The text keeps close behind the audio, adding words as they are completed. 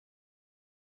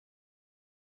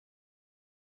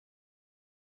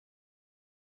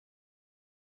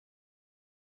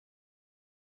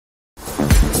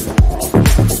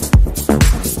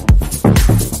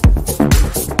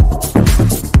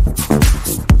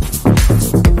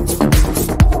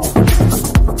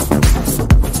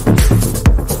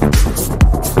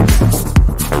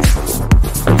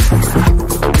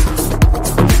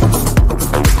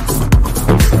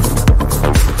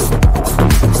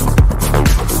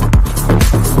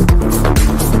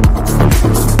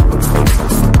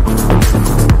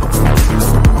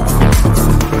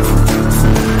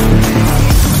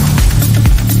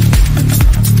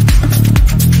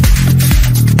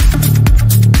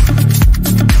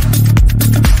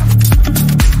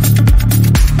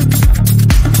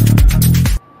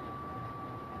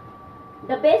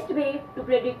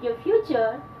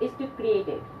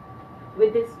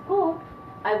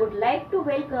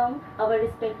welcome our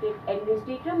respected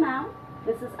Administrator Ma'am,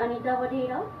 Mrs. Anita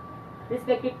Vadera,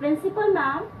 respected Principal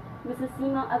Ma'am, Mrs.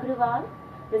 Seema Agrawal,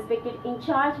 respected In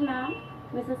Charge Ma'am,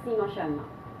 Mrs. Seema Sharma.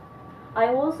 I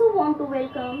also want to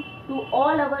welcome to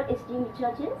all our esteemed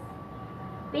judges,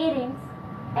 parents,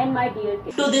 and my dear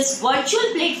kids to this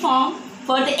virtual platform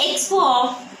for the Expo of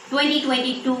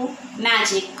 2022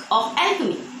 Magic of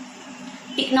Alchemy.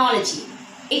 Technology.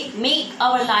 It makes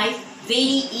our life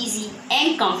very easy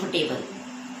and comfortable.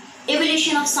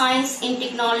 Evolution of science and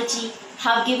technology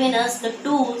have given us the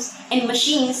tools and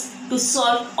machines to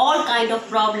solve all kinds of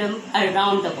problems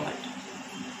around the world.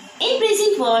 In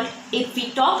present world, if we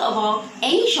talk about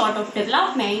any sort of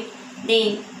development,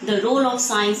 then the role of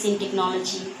science and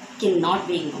technology cannot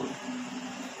be ignored.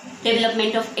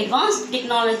 Development of advanced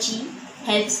technology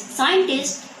helps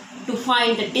scientists to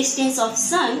find the distance of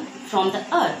sun from the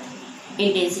earth,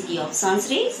 intensity of sun's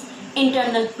rays,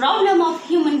 internal problem of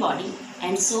human body,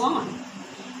 and so on.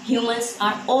 Humans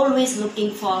are always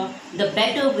looking for the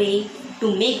better way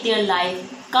to make their life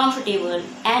comfortable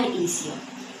and easier.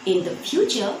 In the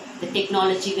future, the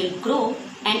technology will grow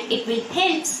and it will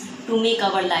help to make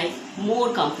our life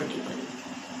more comfortable.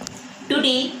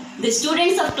 Today, the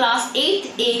students of class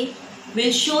 8A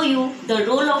will show you the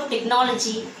role of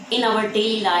technology in our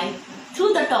daily life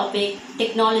through the topic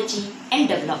technology and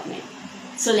development.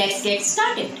 So let's get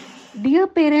started. Dear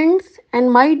parents and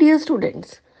my dear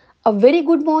students, a very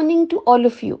good morning to all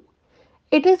of you.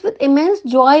 It is with immense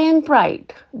joy and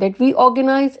pride that we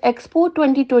organize Expo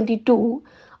 2022,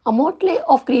 a motley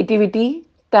of creativity,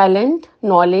 talent,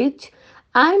 knowledge,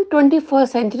 and 21st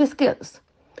century skills.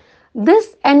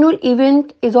 This annual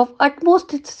event is of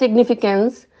utmost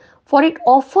significance for it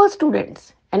offers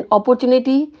students an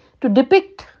opportunity to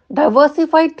depict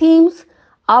diversified themes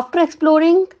after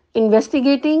exploring,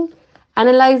 investigating,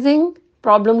 analyzing,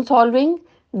 problem solving,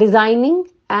 designing,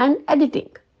 and editing.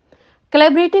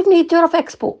 Collaborative nature of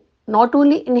Expo not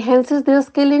only enhances their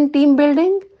skill in team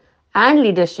building and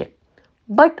leadership,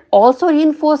 but also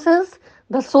reinforces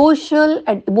the social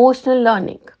and emotional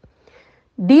learning.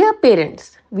 Dear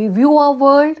parents, we view our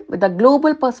world with a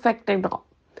global perspective now.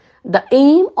 The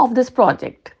aim of this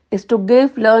project is to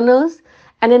give learners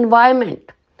an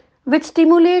environment which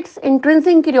stimulates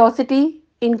intrinsic curiosity,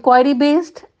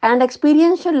 inquiry-based and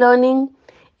experiential learning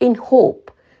in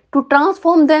hope to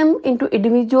transform them into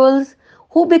individuals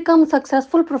who become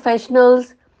successful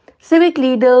professionals, civic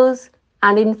leaders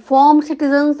and informed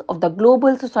citizens of the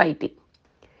global society.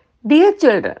 Dear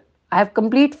children, I have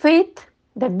complete faith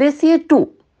that this year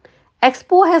too,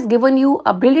 Expo has given you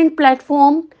a brilliant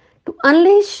platform to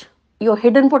unleash your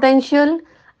hidden potential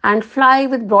and fly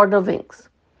with broader wings.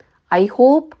 I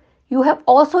hope you have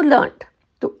also learned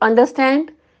to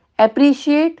understand,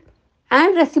 appreciate,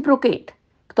 and reciprocate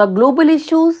the global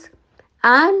issues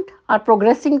and are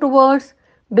progressing towards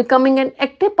becoming an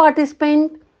active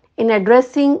participant in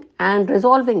addressing and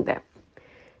resolving them.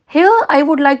 Here, I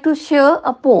would like to share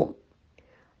a poem.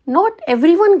 Not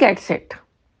everyone gets it.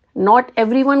 Not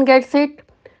everyone gets it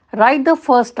right the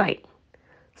first time.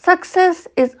 Success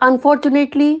is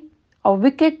unfortunately a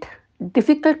wicked,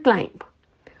 difficult climb.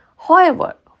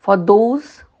 However, for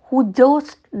those who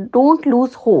just don't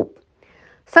lose hope,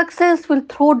 success will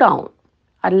throw down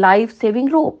a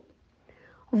life-saving rope.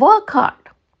 Work hard,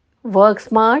 work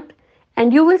smart,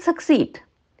 and you will succeed.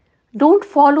 Don't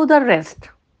follow the rest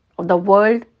of the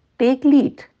world, take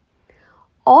lead.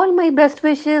 All my best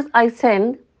wishes I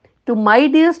send to my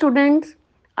dear students.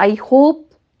 I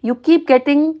hope you keep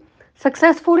getting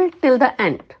successful till the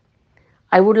end.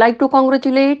 I would like to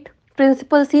congratulate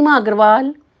Principal Seema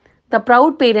Agrawal, the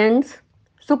proud parents,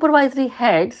 supervisory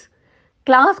heads,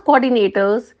 class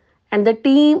coordinators, and the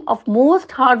team of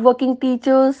most hardworking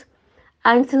teachers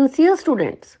and sincere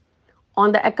students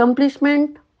on the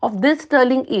accomplishment of this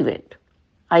sterling event.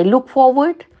 I look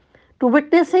forward to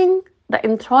witnessing the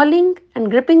enthralling and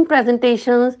gripping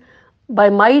presentations by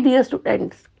my dear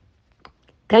students.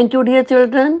 Thank you, dear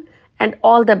children, and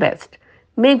all the best.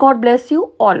 May God bless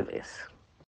you always.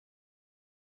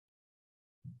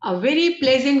 A very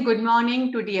pleasant good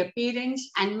morning to dear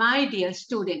parents and my dear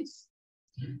students.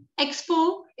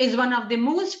 Expo is one of the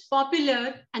most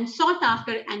popular and sought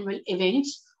after annual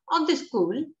events of the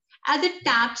school as it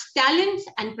taps talents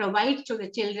and provides to the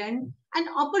children an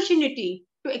opportunity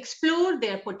to explore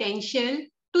their potential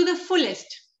to the fullest.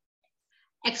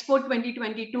 Expo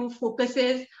 2022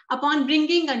 focuses upon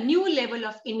bringing a new level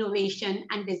of innovation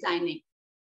and designing.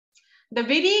 The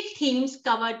varied themes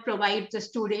covered provide the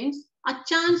students a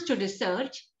chance to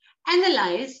research,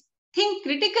 analyze, think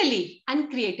critically and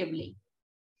creatively.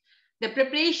 The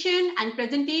preparation and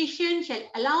presentation shall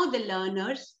allow the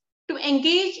learners to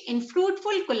engage in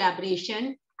fruitful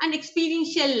collaboration and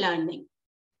experiential learning.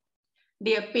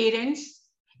 Dear parents,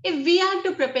 if we are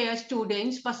to prepare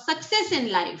students for success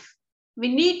in life, we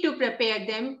need to prepare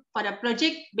them for a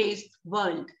project-based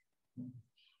world.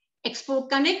 Expo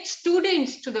connects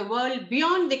students to the world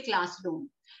beyond the classroom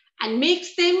and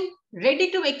makes them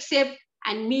ready to accept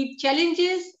and meet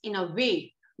challenges in a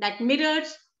way that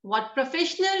mirrors what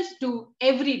professionals do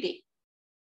every day.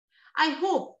 I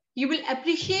hope you will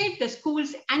appreciate the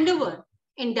school's endeavor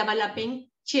in developing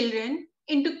children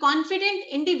into confident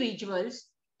individuals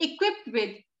equipped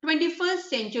with 21st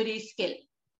century skill.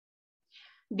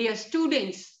 Dear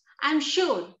students, I'm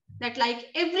sure that like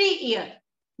every year,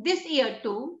 this year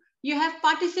too, you have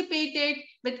participated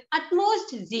with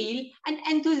utmost zeal and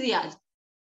enthusiasm.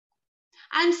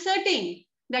 I'm certain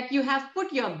that you have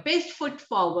put your best foot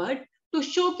forward to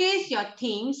showcase your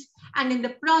themes and in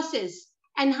the process,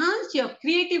 enhance your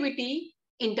creativity,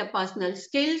 interpersonal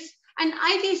skills, and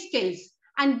IT skills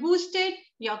and boosted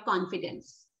your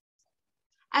confidence.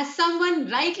 As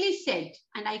someone rightly said,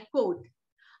 and I quote,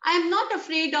 I am not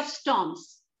afraid of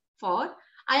storms, for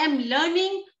I am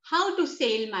learning how to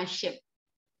sail my ship.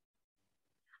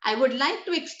 I would like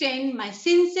to extend my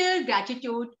sincere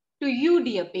gratitude to you,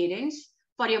 dear parents,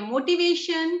 for your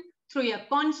motivation through your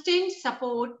constant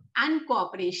support and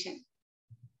cooperation.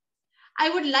 I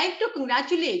would like to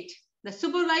congratulate the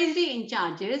supervisory in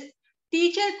charges,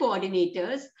 teacher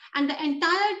coordinators, and the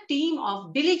entire team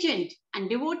of diligent and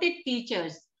devoted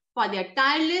teachers for their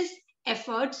tireless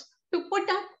efforts to put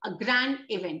up a grand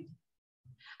event.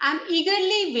 I'm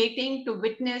eagerly waiting to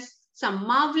witness some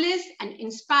marvelous and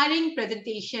inspiring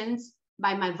presentations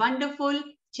by my wonderful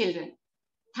children.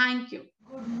 Thank you.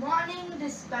 Good morning,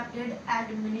 respected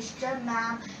Administrator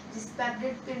Ma'am,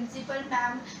 respected Principal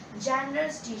Ma'am,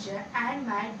 General's Teacher, and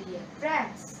my dear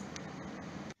friends.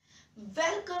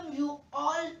 Welcome you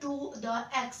all to the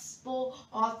Expo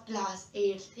of Class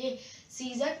 8th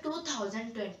Season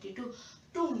 2022.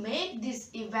 To make this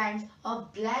event a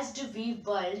blessed, we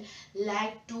would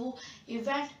like to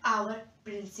invite our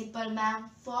Principal Ma'am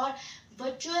for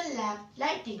virtual lamp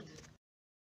lighting.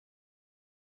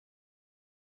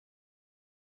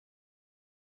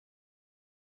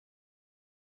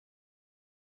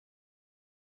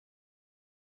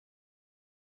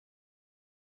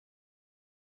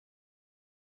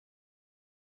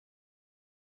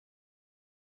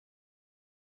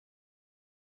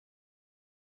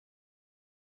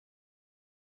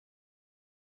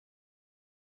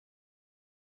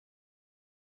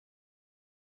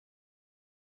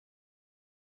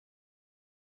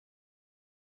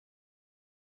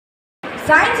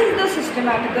 Science is the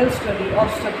systematical study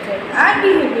of structure and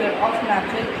behavior of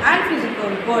natural and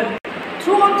physical world.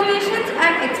 Through observations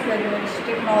and experiments,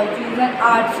 technologies and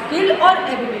art, skill or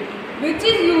ability, which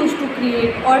is used to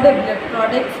create or develop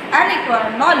products and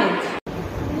acquire knowledge.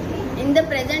 In the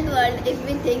present world, if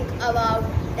we think about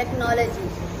technology,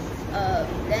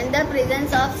 then the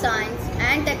presence of science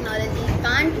and technology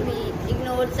can't be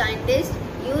ignored. Scientists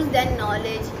use their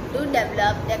knowledge to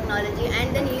develop technology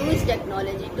and then use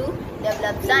technology to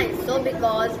develop science. So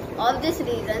because of this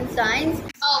reason, science... A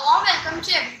warm welcome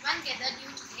to everyone gathered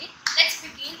here today. Let's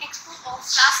begin Expo of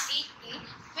Class 8A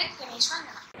with Ganesh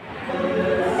Vandana.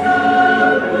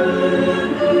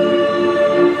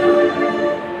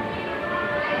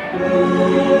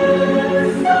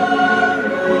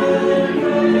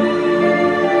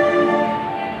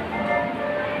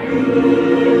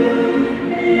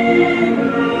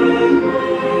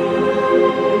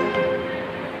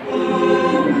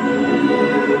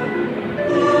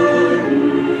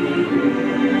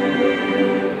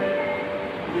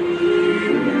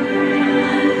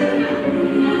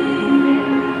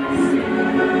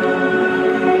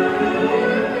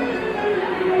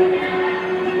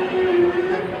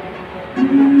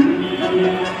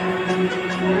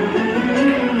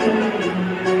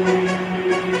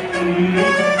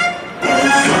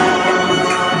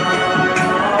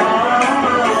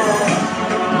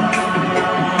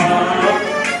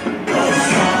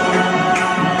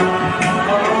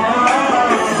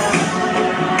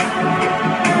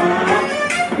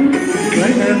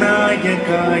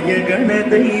 गणनायकाय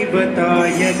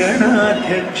गणदैवताय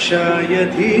गणाध्यक्षाय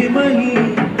धीमहि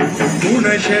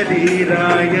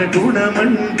गुणशरीराय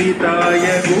गुणमण्डिताय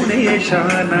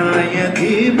गुणेशानाय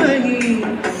धीमहि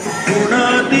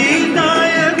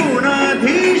गुणातीताय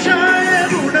गुणाधीशाय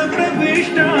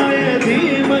गुणप्रविष्टाय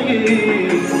धीमहि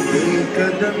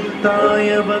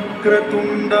एकदन्ताय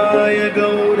वक्रतुण्डाय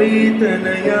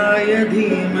गौरीतनयाय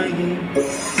धीमहि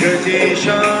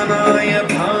गजेशानाय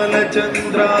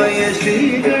भालचन्द्राय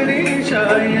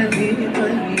श्रीगणेशाय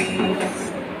धीमहि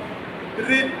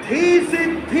रिद्धि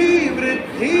सिद्धि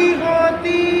वृद्धि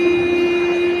होती,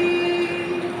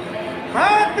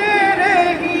 हाँ तेरे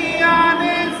ही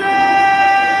आने से,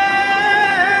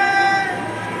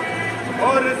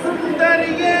 और सुंदर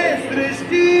ये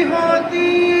सृष्टि होती,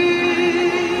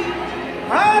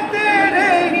 हाँ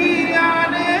तेरे ही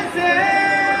आने से।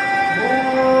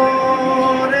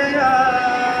 मोरया,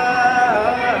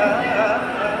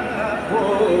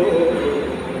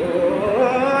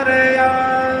 मोरया।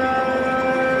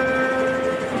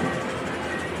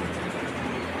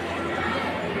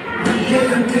 ये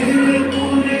तेरे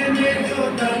कोने में जो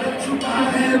दर्द छुपा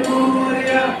है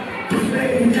मोरया,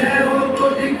 उसमें जय हो तो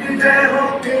दिख जय हो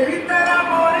तेरी तरह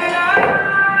Morya.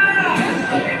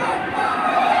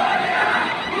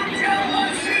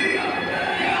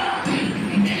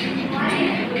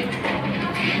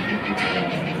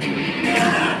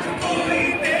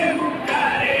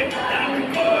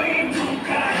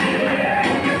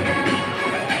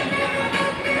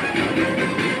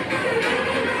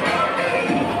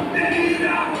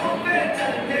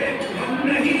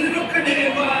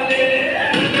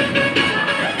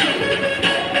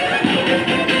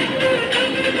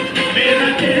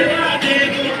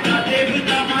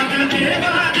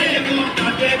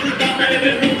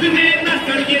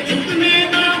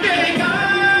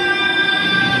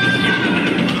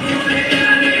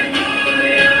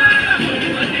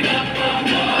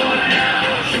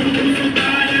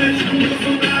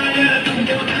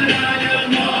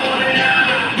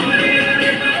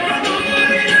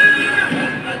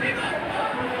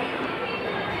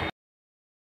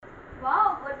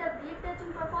 Wow, what a breathtaking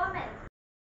performance!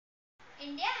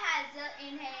 India has the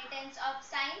inheritance of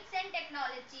science and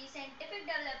technology. Scientific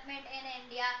development in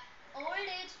India, old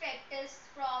age practice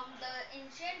from the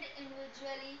ancient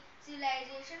individually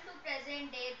civilization to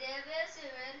present day. There were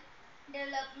civil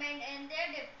development in their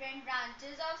different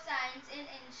branches of science in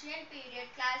ancient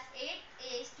period. Class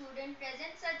 8A student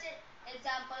present such an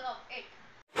example of it.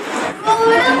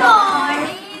 Good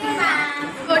morning, ma'am.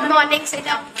 Good morning, sit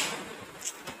down.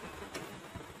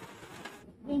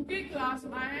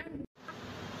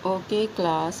 Okay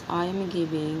class, I am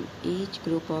giving each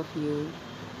group of you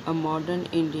a modern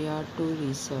India to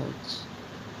research.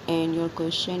 And your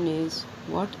question is,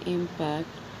 what impact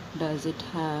does it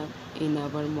have in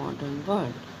our modern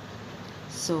world?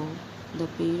 So, the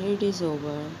period is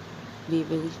over. We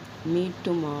will meet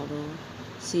tomorrow.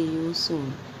 See you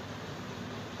soon.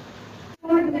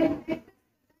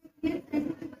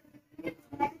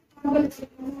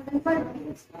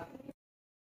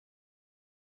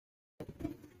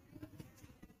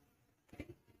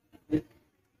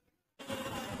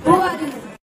 Who are you?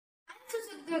 I'm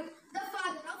Susukdev, the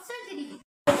father of surgery.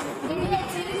 Did we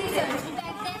actually research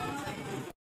back then?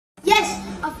 Yes,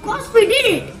 of course we did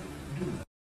it.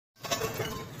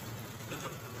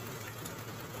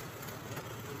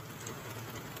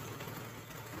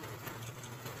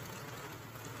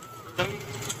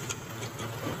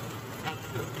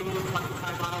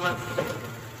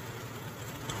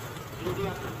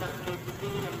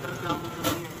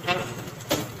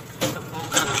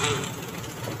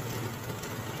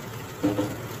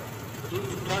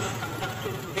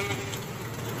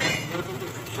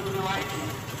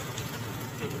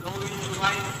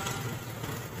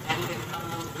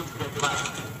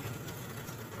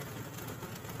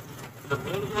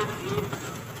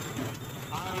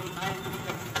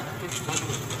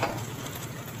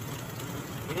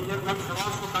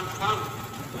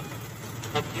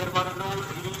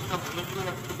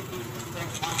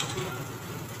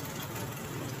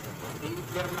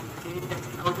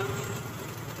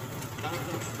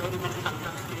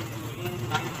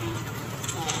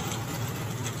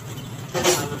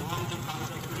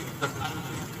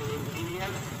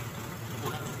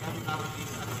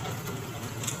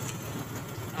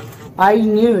 I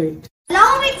knew it.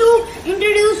 Allow me to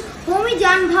introduce Homi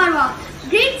Jan Bharwa,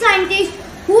 great scientist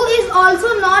who is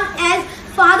also known as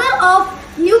father of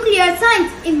nuclear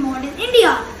science in modern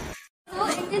India. So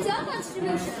it is your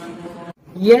contribution.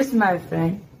 Yes, my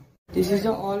friend. This is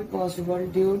all possible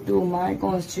due to my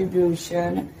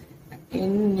contribution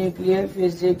in nuclear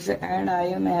physics, and I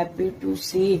am happy to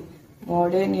see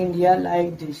modern India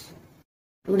like this.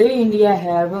 Today India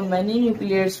have many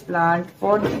nuclear plants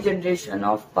for the generation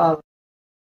of power.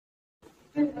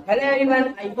 Hello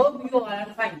everyone, I hope you all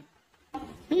are fine.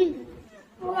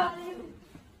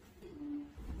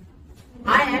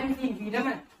 I am V.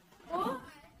 Raman.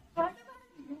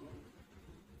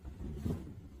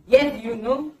 Yes, you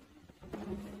know.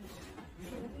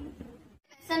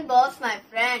 Listen, boss, my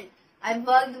friend. I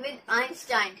worked with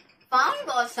Einstein, found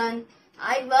boson.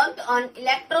 I worked on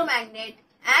electromagnet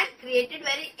and created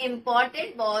very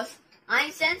important was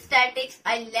Einstein statics.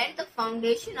 I learned the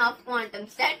foundation of quantum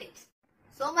statics.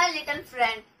 So my little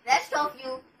friend, rest of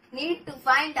you need to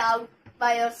find out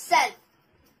by yourself.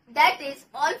 That is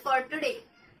all for today.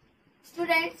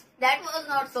 Students, that was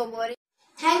not so boring.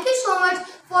 Thank you so much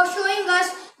for showing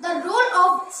us the role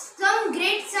of some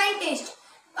great scientists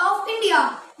of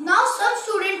India. Now some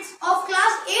students of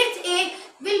class 8th A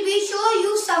will be show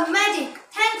you some magic.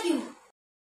 Thank you.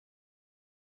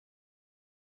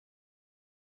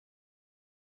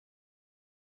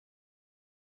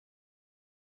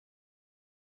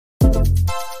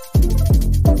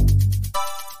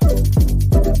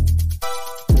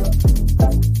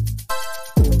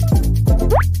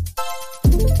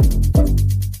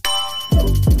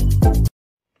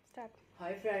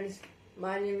 Hi friends,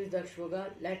 my name is Dakshvoga.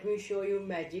 Let me show you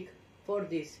magic for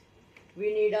this.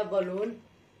 We need a balloon,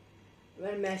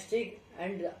 one mastic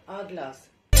and a glass.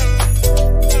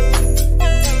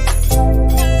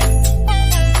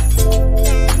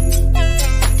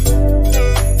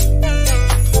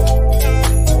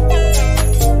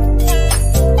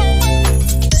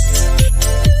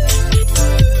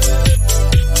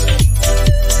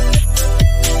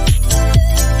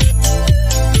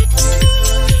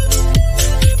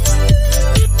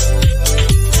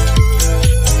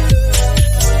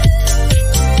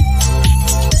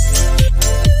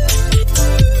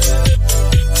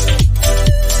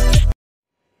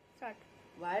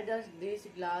 Why does this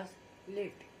glass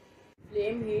lift?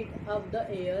 Flame heat up the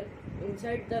air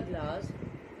inside the glass,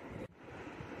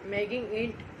 making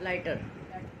it lighter.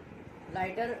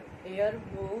 Lighter air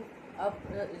move up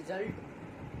result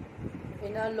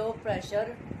in a low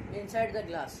pressure inside the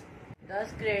glass,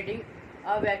 thus creating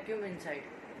a vacuum inside.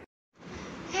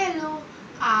 Hello,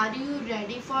 are you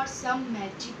ready for some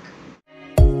magic?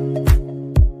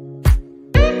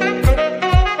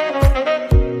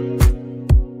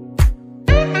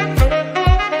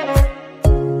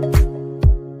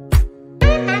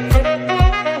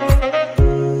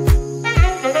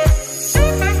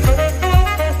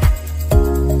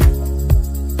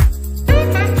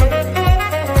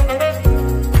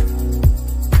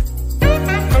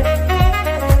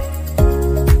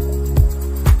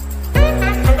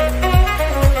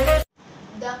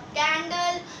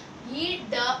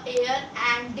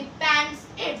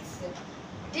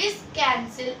 This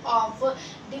cancel off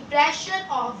the pressure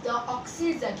of the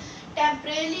oxygen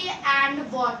temporarily and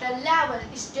water level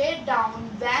stay down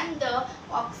when the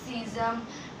oxygen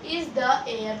is the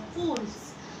air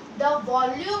cools. The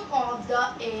volume of the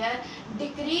air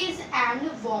decreases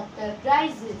and water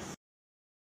rises.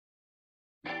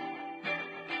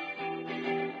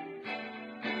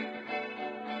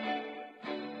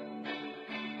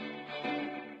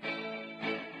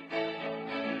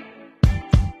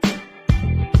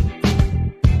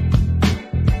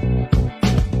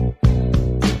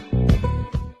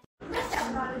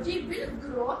 Will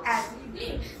grow every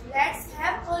day. Let's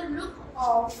have a look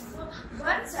of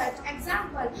one such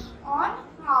example on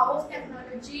how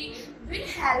technology will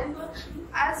help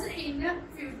us in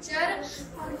future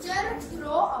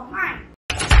grow a mind.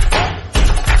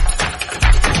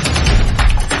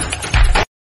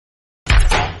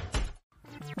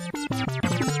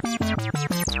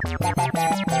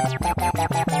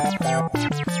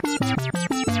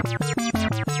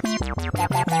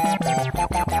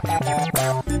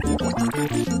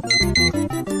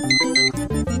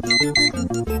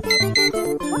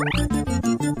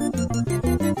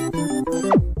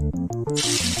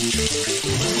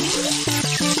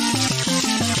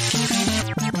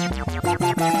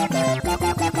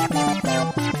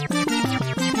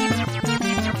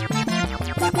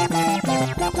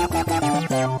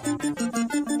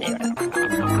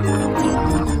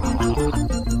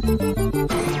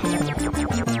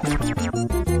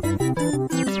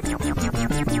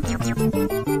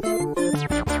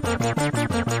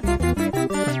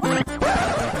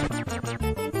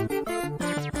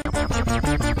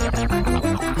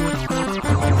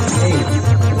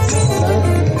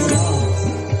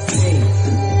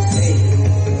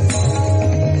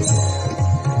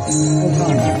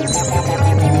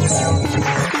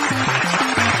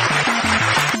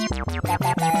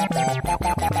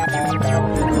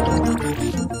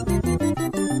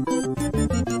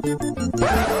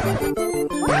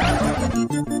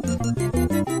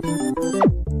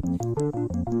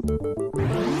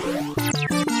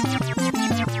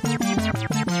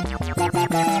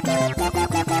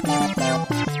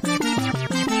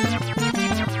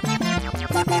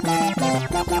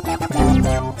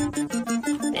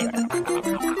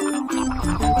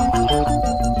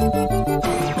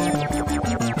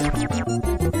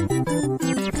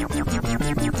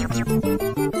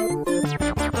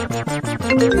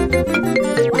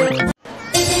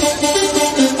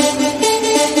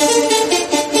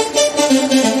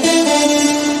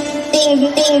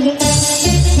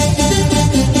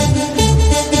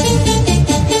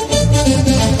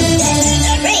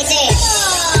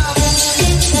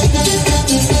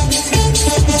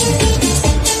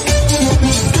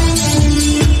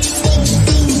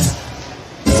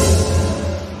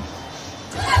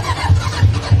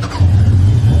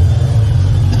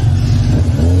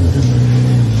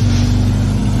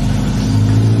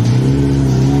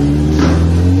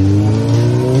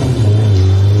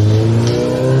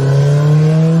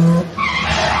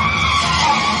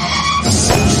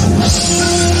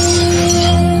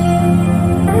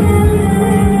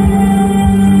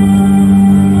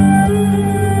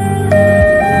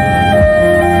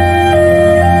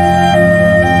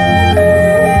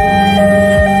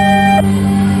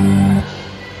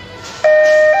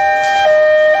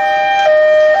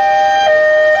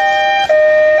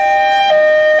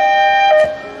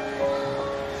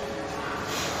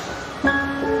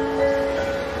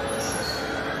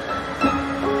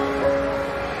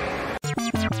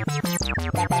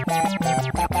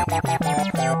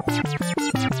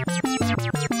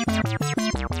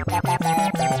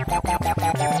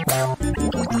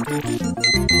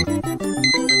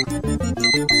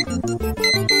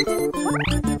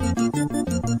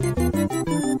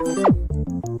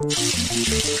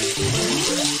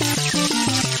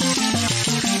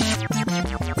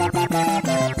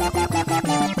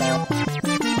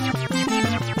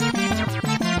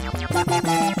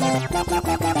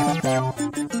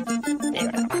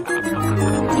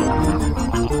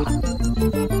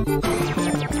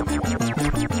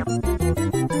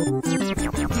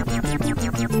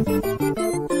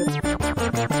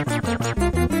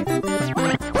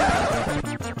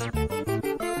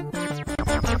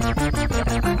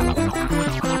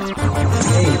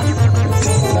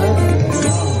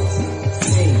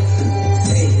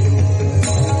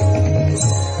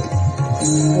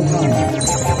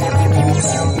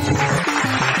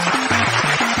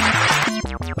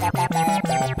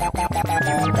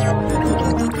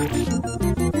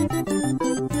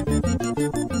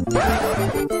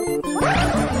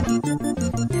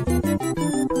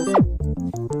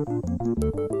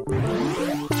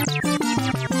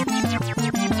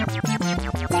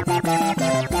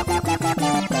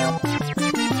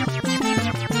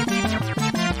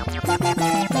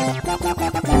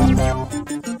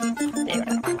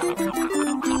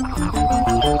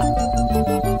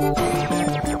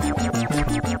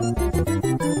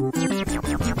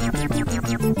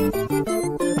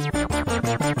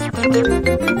 On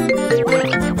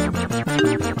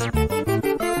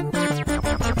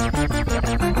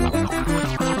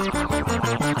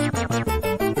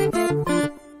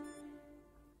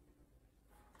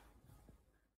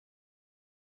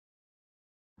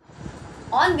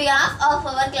behalf of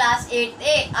our class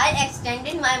 8A, I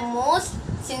extended my most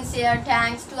sincere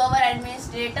thanks to our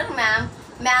administrator ma'am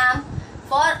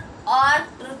for our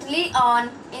truthfully on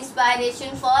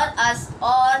inspiration for us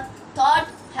or thought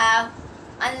have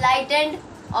enlightened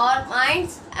our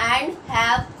minds and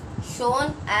have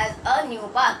shown as a new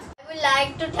path. I would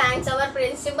like to thank our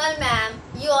principal ma'am.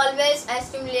 You always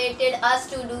stimulated us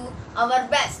to do our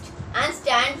best and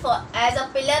stand for as a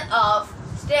pillar of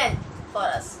strength for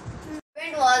us.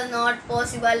 It was not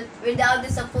possible without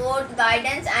the support,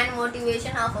 guidance and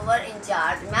motivation of our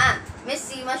in-charge ma'am,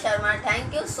 Miss Seema Sharma.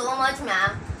 Thank you so much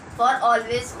ma'am for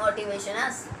always motivation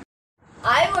us.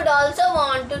 I would also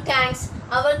want to thank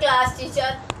our class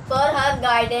teacher for her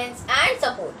guidance and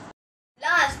support.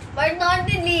 Last but not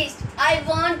the least, I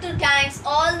want to thank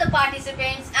all the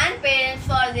participants and parents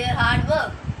for their hard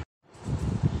work.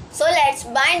 So let's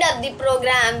bind up the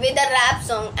program with a rap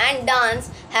song and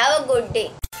dance. Have a good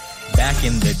day. Back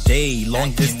in the day,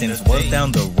 long distance was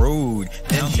down the road.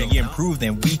 Then she improved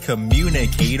and we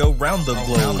communicate around the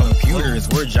globe. Computers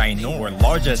were ginormous,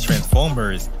 large as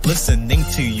transformers. Listening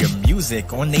to your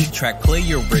music on 8-track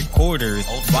player recorders.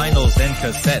 Vinyls and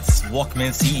cassettes,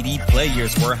 Walkman CD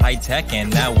players were high-tech. And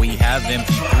now we have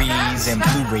MP3s and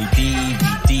Blu-ray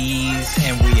DVDs.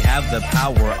 And we have the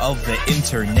power of the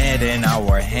internet in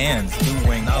our hands.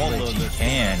 Doing all that you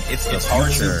can, it's the future.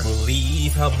 Hard to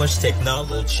believe how much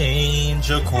technology change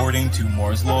according to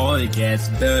Moore's law. It gets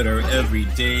better every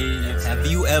day. Have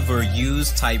you ever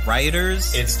used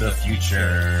typewriters? It's the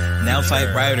future. Now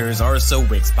typewriters are so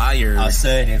expired. I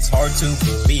said it's hard to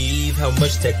believe how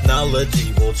much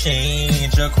technology will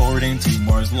change according to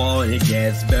Moore's law. It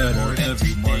gets better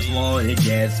every day. Moore's law. It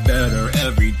gets better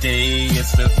every day.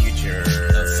 It's the future.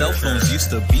 The cell phones used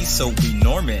to be so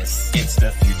enormous. It's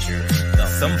the future.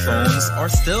 Some phones are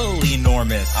still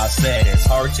enormous. I said it's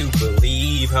hard to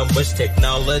believe how much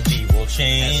technology will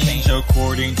change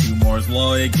according to Moore's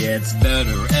law. It gets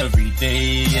better every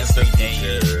day. It's the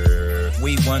future.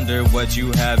 We wonder what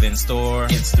you have in store.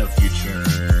 It's the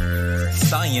future.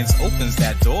 Science opens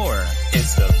that door.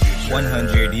 It's the future.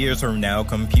 100 years from now,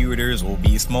 computers will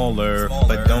be smaller.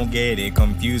 But don't get it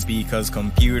confused because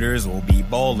computers will be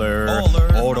baller.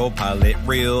 Autopilot,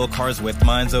 real cars with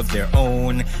minds of their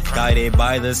own, guided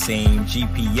by the same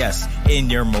GPS in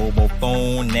your mobile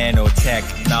phone.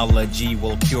 Nanotechnology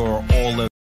will cure all of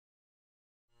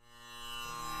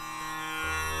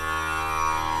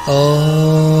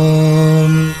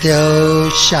Om Tyo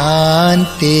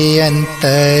Shanti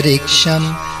Antariksham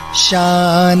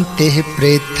Shanti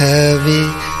Prithvi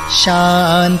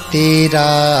Shanti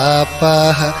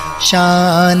Rapah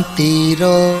Shanti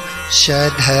Ro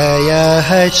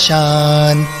Shadhayah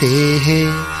Shanti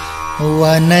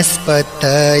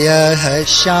Vanaspatayah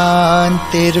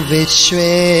Shantir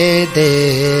Vishwe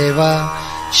Deva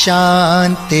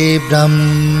Shanti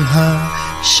Brahma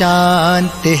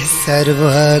Shanti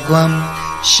Sarvagvam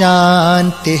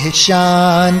Shanti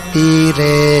Shanti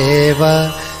Reva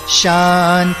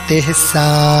Shanti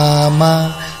Sama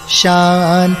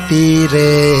Shanti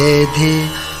Redhi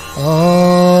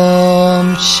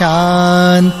Om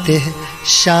Shanti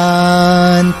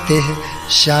Shanti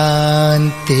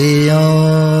Shanti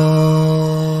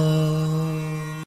Om.